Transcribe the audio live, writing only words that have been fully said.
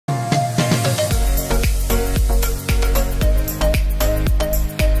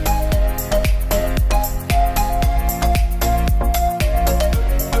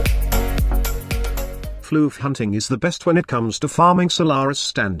floof hunting is the best when it comes to farming Solaris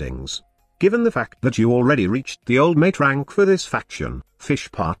standings. Given the fact that you already reached the old mate rank for this faction, fish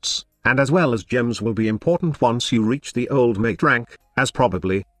parts, and as well as gems will be important once you reach the old mate rank, as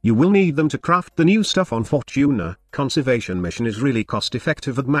probably, you will need them to craft the new stuff on Fortuna. Conservation mission is really cost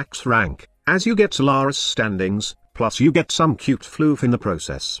effective at max rank, as you get Solaris standings, plus you get some cute floof in the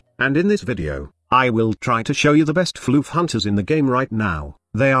process. And in this video, I will try to show you the best floof hunters in the game right now.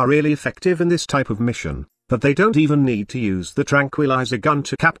 They are really effective in this type of mission, but they don't even need to use the tranquilizer gun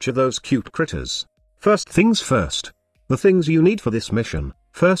to capture those cute critters. First things first. The things you need for this mission.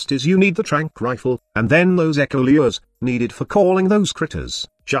 First is you need the tranq rifle, and then those echo lures, needed for calling those critters.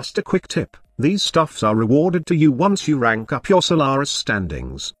 Just a quick tip, these stuffs are rewarded to you once you rank up your Solaris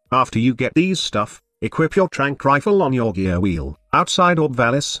standings. After you get these stuff, equip your tranq rifle on your gear wheel. Outside Orb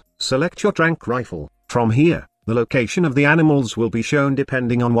Vallis, select your tranq rifle. From here, the location of the animals will be shown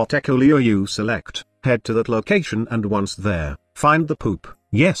depending on what echo lure you select. Head to that location and once there, find the poop.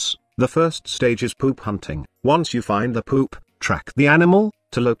 Yes, the first stage is poop hunting. Once you find the poop, track the animal,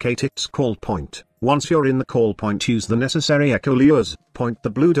 to locate its call point. Once you're in the call point, use the necessary echo lures, point the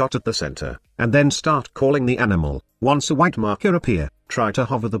blue dot at the center, and then start calling the animal. Once a white marker appear, try to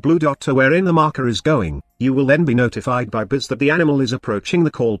hover the blue dot to wherein the marker is going. You will then be notified by Biz that the animal is approaching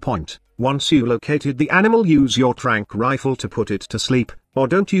the call point. Once you located the animal, use your tranq rifle to put it to sleep, or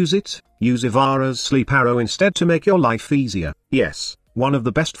don't use it, use Ivara's sleep arrow instead to make your life easier. Yes, one of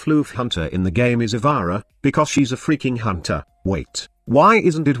the best floof hunter in the game is Ivara, because she's a freaking hunter. Wait, why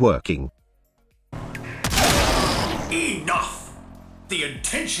isn't it working? Enough! The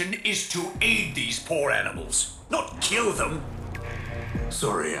intention is to aid these poor animals, not kill them.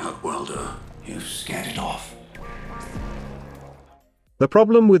 Sorry, Outworlder. You've scared it off. The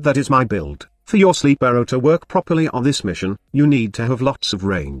problem with that is my build. For your sleep arrow to work properly on this mission, you need to have lots of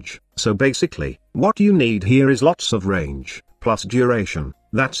range. So basically, what you need here is lots of range, plus duration.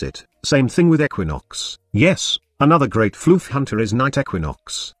 That's it. Same thing with Equinox. Yes, another great floof hunter is Night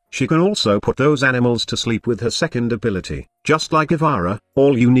Equinox. She can also put those animals to sleep with her second ability. Just like Ivara,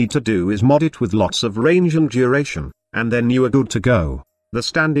 all you need to do is mod it with lots of range and duration, and then you are good to go. The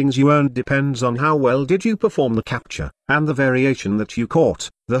standings you earned depends on how well did you perform the capture, and the variation that you caught.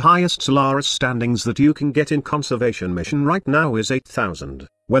 The highest Solaris standings that you can get in conservation mission right now is 8,000.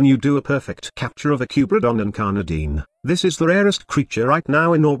 When you do a perfect capture of a Cubradon and Carnadine, this is the rarest creature right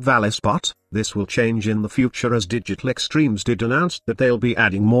now in Orb Vallis, but this will change in the future as Digital Extremes did announce that they'll be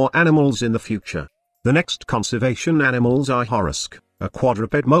adding more animals in the future. The next conservation animals are Horosk, a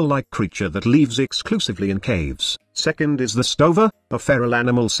quadruped mole-like creature that lives exclusively in caves. Second is the Stover, a feral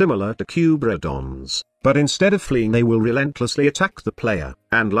animal similar to Cubradons, but instead of fleeing they will relentlessly attack the player.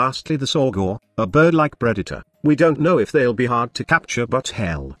 And lastly the Sorgor, a bird-like predator. We don't know if they'll be hard to capture, but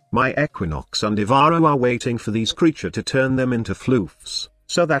hell, my Equinox and Ivara are waiting for these creatures to turn them into floofs.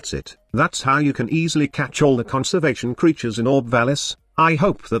 So that's it. That's how you can easily catch all the conservation creatures in Orb Vallis. I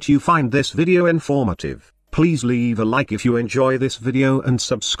hope that you find this video informative. Please leave a like if you enjoy this video and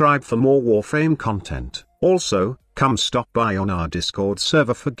subscribe for more Warframe content. Also, come stop by on our Discord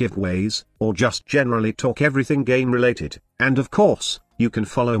server for giveaways, or just generally talk everything game related. And of course, you can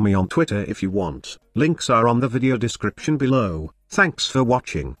follow me on Twitter if you want. Links are on the video description below. Thanks for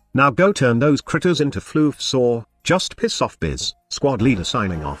watching. Now go turn those critters into floofs or just piss off Biz. Squad leader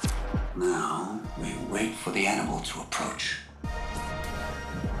signing off. Now, we wait for the animal to approach.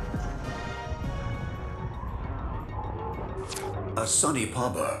 A sunny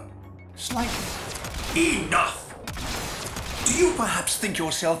pubber. Slightly. Enough! Do you perhaps think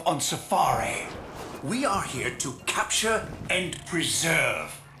yourself on safari? We are here to capture and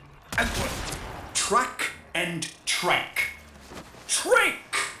preserve. And track and trank.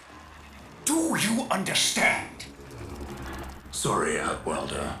 Trank! Do you understand? Sorry,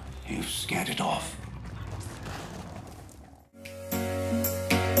 Outworlder. You've scared it off.